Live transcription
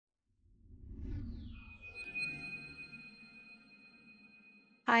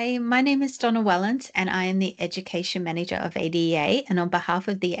Hi, my name is Donna Wellens, and I am the Education Manager of ADEA. And on behalf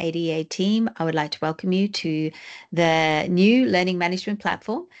of the ADEA team, I would like to welcome you to the new learning management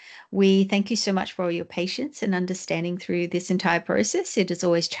platform. We thank you so much for all your patience and understanding through this entire process. It is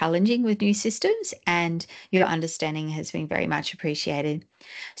always challenging with new systems, and your understanding has been very much appreciated.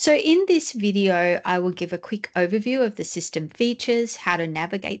 So in this video, I will give a quick overview of the system features, how to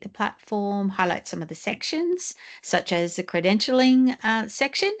navigate the platform, highlight some of the sections, such as the credentialing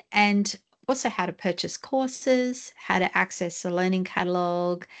section, and also how to purchase courses, how to access the learning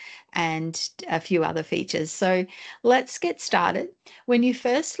catalog, and a few other features. So let's get started. When you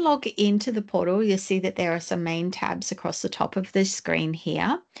first log into the portal, you'll see that there are some main tabs across the top of the screen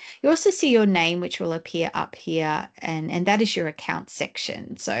here. You also see your name, which will appear up here, and that is your account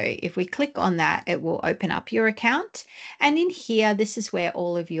section. So if we click on that, it will open up your account. And in here, this is where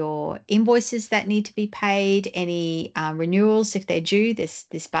all of your invoices that need to be paid, any renewals, if they're due,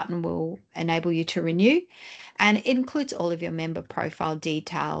 this button will enable you to renew. And it includes all of your member profile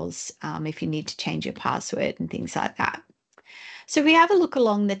details if you need to change your password and things like that. So if we have a look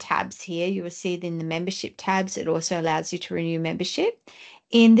along the tabs here, you will see that in the membership tabs, it also allows you to renew membership.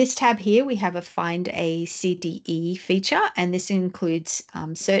 In this tab here, we have a Find a CDE feature, and this includes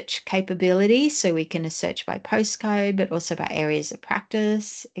search capabilities. So we can search by postcode, but also by areas of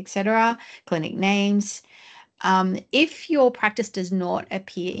practice, etc., clinic names. If your practice does not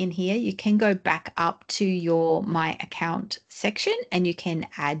appear in here, you can go back up to your My Account section and you can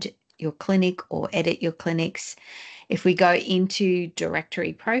add your clinic or edit your clinics. If we go into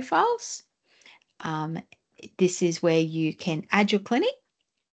directory profiles, this is where you can add your clinic,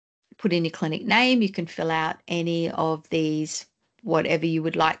 put in your clinic name. You can fill out any of these, whatever you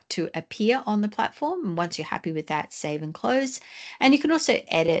would like to appear on the platform. And once you're happy with that, save and close. And you can also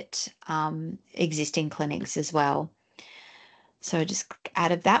edit existing clinics as well. So just click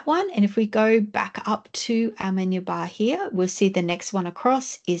out of that one. And if we go back up to our menu bar here, we'll see the next one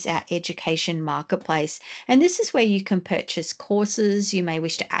across is our education marketplace. And this is where you can purchase courses you may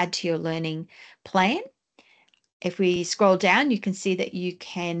wish to add to your learning plan. If we scroll down, you can see that you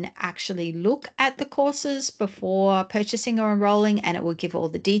can actually look at the courses before purchasing or enrolling, and it will give all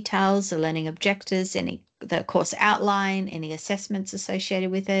the details, the learning objectives, the course outline, any assessments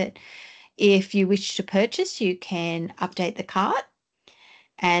associated with it. If you wish to purchase, you can update the cart,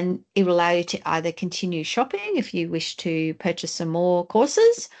 and it will allow you to either continue shopping if you wish to purchase some more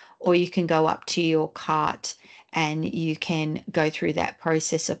courses, or you can go up to your cart and you can go through that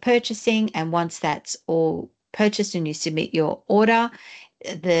process of purchasing. And once that's all purchased and you submit your order,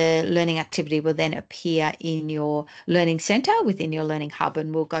 the learning activity will then appear in your learning center within your learning hub,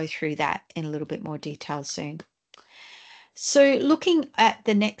 and we'll go through that in a little bit more detail soon. So looking at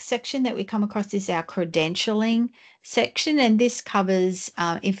the next section that we come across is our credentialing section, and this covers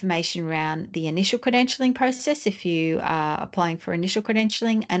information around the initial credentialing process if you are applying for initial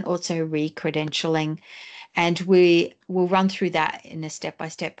credentialing, and also re-credentialing. And we will run through that in a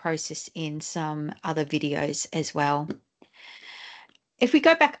step-by-step process in some other videos as well. If we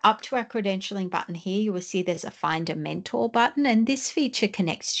go back up to our credentialing button here, you will see there's a Find a Mentor button, and this feature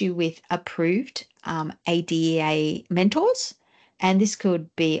connects you with approved ADEA mentors. And this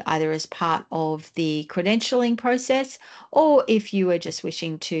could be either as part of the credentialing process, or if you are just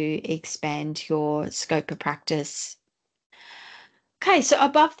wishing to expand your scope of practice. Okay, so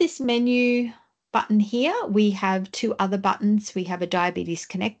above this menu button here, we have two other buttons. We have a Diabetes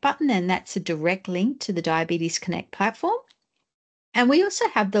Connect button, and that's a direct link to the Diabetes Connect platform. And we also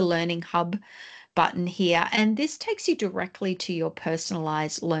have the Learning Hub button here, and this takes you directly to your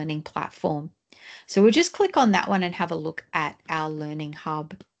personalized learning platform. So we'll just click on that one and have a look at our Learning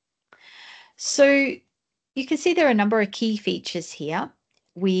Hub. So you can see there are a number of key features here.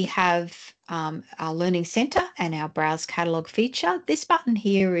 We have our Learning Center and our Browse Catalog feature. This button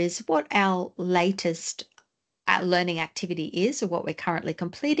here is what our latest learning activity is, or what we're currently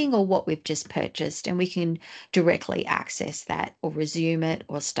completing, or what we've just purchased, and we can directly access that or resume it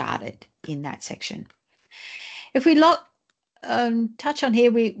or start it in that section. If we touch on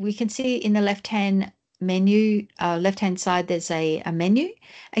here, we can see in the left-hand menu, left-hand side, there's a menu.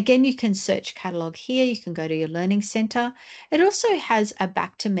 Again, you can search catalog here. You can go to your learning center. It also has a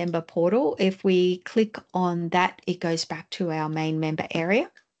back to member portal. If we click on that, it goes back to our main member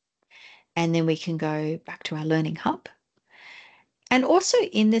area. And then we can go back to our learning hub. And also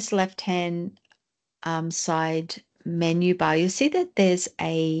in this left-hand side menu bar, you'll see that there's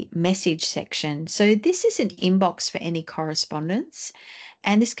a message section. So this is an inbox for any correspondence.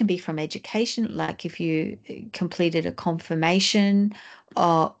 And this can be from education, like if you completed a confirmation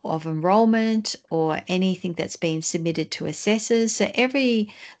of enrollment or anything that's been submitted to assessors. So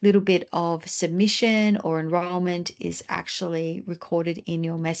every little bit of submission or enrollment is actually recorded in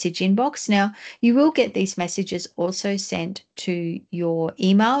your message inbox. Now, you will get these messages also sent to your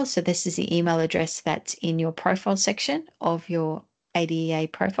email. So this is the email address that's in your profile section of your ADEA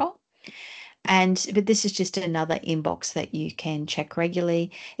profile. But this is just another inbox that you can check regularly.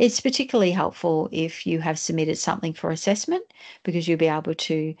 It's particularly helpful if you have submitted something for assessment because you'll be able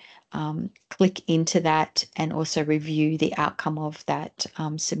to click into that and also review the outcome of that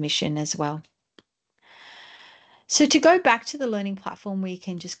submission as well. So to go back to the learning platform, we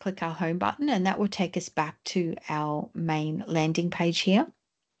can just click our home button and that will take us back to our main landing page here.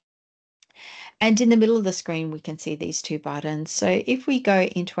 And in the middle of the screen, we can see these two buttons. So if we go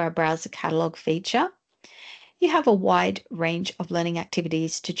into our browser catalog feature, you have a wide range of learning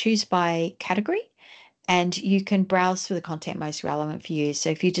activities to choose by category, and you can browse for the content most relevant for you.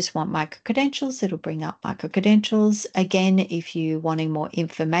 So if you just want micro-credentials, it'll bring up micro-credentials. Again, if you're wanting more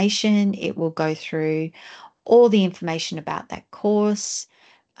information, it will go through all the information about that course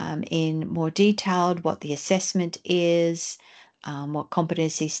in more detailed, what the assessment is, what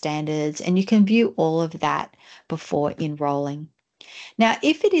competency standards, and you can view all of that before enrolling. Now,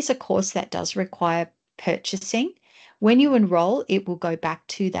 if it is a course that does require purchasing, when you enroll, it will go back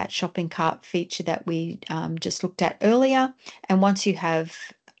to that shopping cart feature that we just looked at earlier. And once you have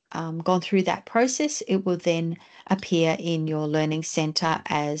gone through that process, it will then appear in your learning center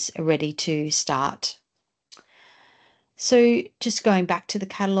as ready to start. So just going back to the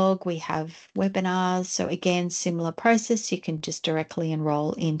catalog, we have webinars. So again, similar process, you can just directly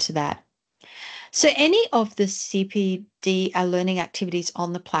enroll into that. So any of the CPD learning activities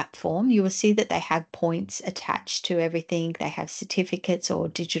on the platform, you will see that they have points attached to everything. They have certificates or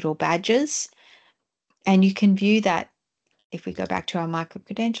digital badges, and you can view that. If we go back to our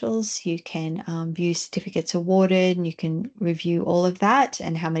micro-credentials, you can view certificates awarded and you can review all of that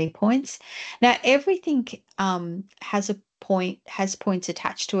and how many points. Now, everything has points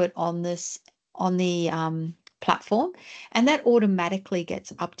attached to it on the platform, and that automatically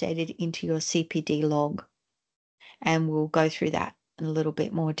gets updated into your CPD log. And we'll go through that in a little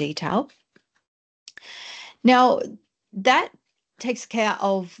bit more detail. Now, that takes care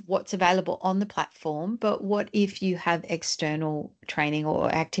of what's available on the platform, but what if you have external training or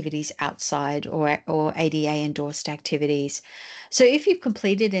activities outside or ADA endorsed activities? So if you've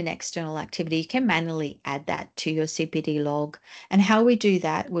completed an external activity, you can manually add that to your CPD log. And how we do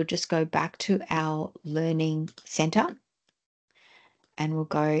that, we'll just go back to our learning center and we'll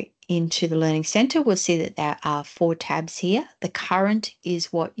go into the Learning Center. We'll see that there are 4 tabs here. The current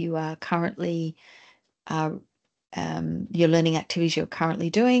is what you are currently your learning activities you're currently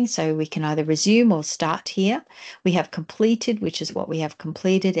doing. So we can either resume or start here. We have completed, which is what we have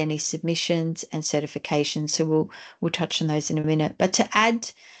completed, any submissions and certifications. So we'll touch on those in a minute. But to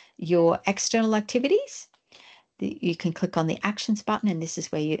add your external activities, you can click on the actions button and this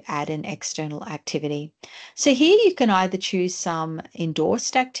is where you add an external activity. So here you can either choose some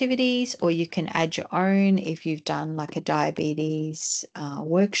endorsed activities or you can add your own if you've done like a diabetes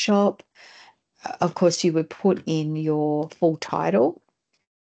workshop. Of course, you would put in your full title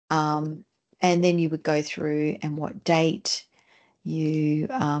and then you would go through and what date you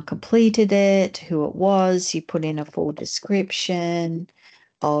completed it, who it was, you put in a full description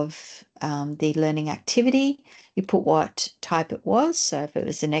of the learning activity. You put what type it was. So if it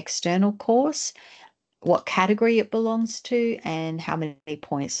was an external course, what category it belongs to and how many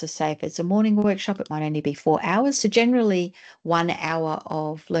points. So say if it's a morning workshop, it might only be 4 hours. So generally 1 hour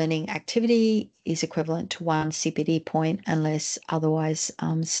of learning activity is equivalent to 1 CPD point unless otherwise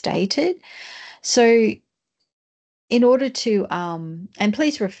stated. So in order to, and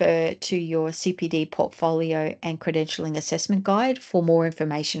please refer to your CPD portfolio and credentialing assessment guide for more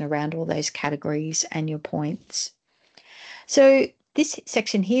information around all those categories and your points. So this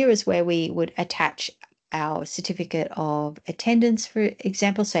section here is where we would attach our certificate of attendance, for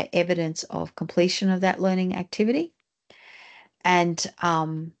example, so evidence of completion of that learning activity. And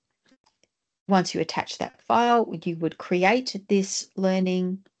once you attach that file, you would create this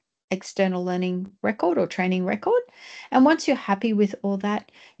external learning record or training record. And once you're happy with all that,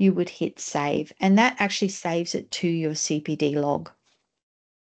 you would hit save. And that actually saves it to your CPD log.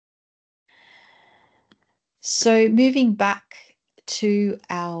 So moving back to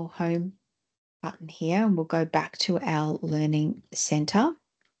our home button here, and we'll go back to our learning center.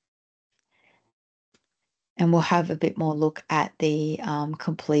 And we'll have a bit more look at the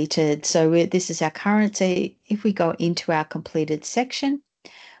completed. So this is our current. So if we go into our completed section,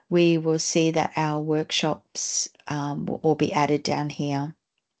 we will see that our workshops will all be added down here.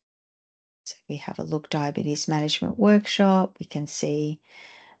 So we have a Look Diabetes Management workshop. We can see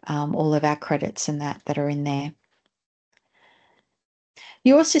all of our credits and that are in there.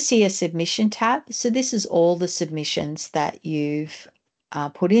 You also see a submission tab. So this is all the submissions that you've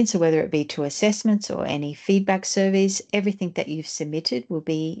put in. So whether it be to assessments or any feedback surveys, everything that you've submitted will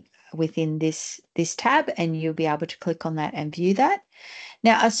be within this tab, and you'll be able to click on that and view that.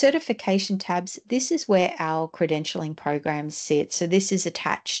 Now, our certification tabs, this is where our credentialing programs sit. So this is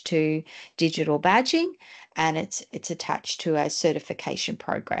attached to digital badging, and it's attached to our certification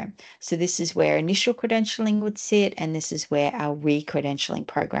program. So this is where initial credentialing would sit, and this is where our re-credentialing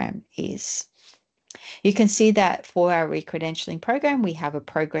program is. You can see that for our re-credentialing program, we have a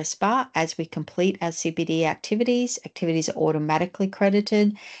progress bar. As we complete our CPD activities are automatically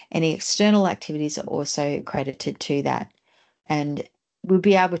credited. Any external activities are also credited to that. And we'll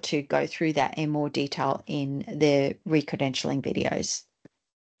be able to go through that in more detail in the re-credentialing videos.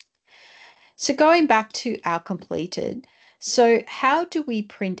 So going back to our completed, so how do we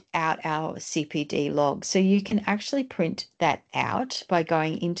print out our CPD log? So you can actually print that out by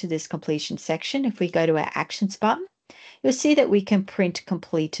going into this completion section. If we go to our actions button, you'll see that we can print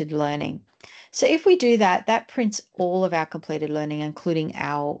completed learning. So if we do that, that prints all of our completed learning, including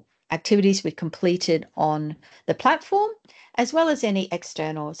our activities we completed on the platform, as well as any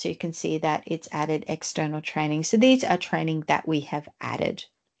external. So you can see that it's added external training. So these are training that we have added.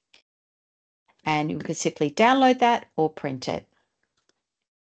 And you can simply download that or print it.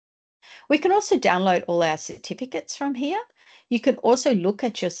 We can also download all our certificates from here. You can also look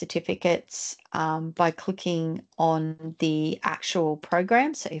at your certificates by clicking on the actual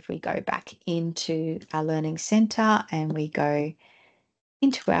program. So if we go back into our Learning Centre and we go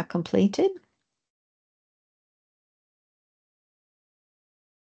into our completed,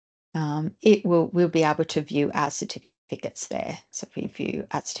 we'll be able to view our certificates there. So if we view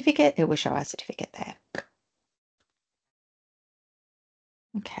our certificate, it will show our certificate there.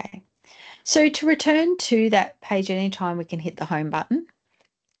 Okay. So to return to that page anytime, we can hit the home button.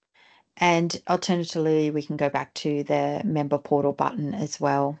 And alternatively, we can go back to the member portal button as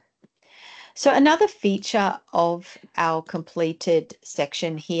well. So another feature of our completed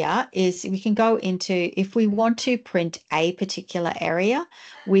section here is we can go into, if we want to print a particular area,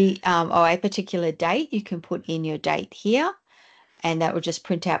 or a particular date, you can put in your date here, and that will just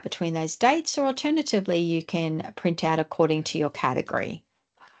print out between those dates, or alternatively, you can print out according to your category.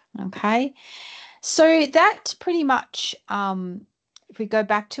 Okay, so that's pretty much, if we go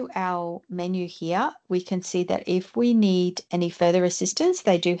back to our menu here, we can see that if we need any further assistance,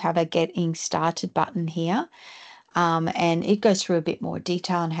 they do have a Getting Started button here. And it goes through a bit more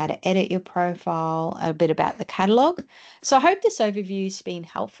detail on how to edit your profile, a bit about the catalogue. So I hope this overview has been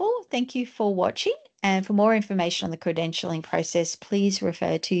helpful. Thank you for watching. And for more information on the credentialing process, please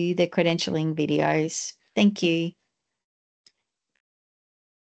refer to the credentialing videos. Thank you.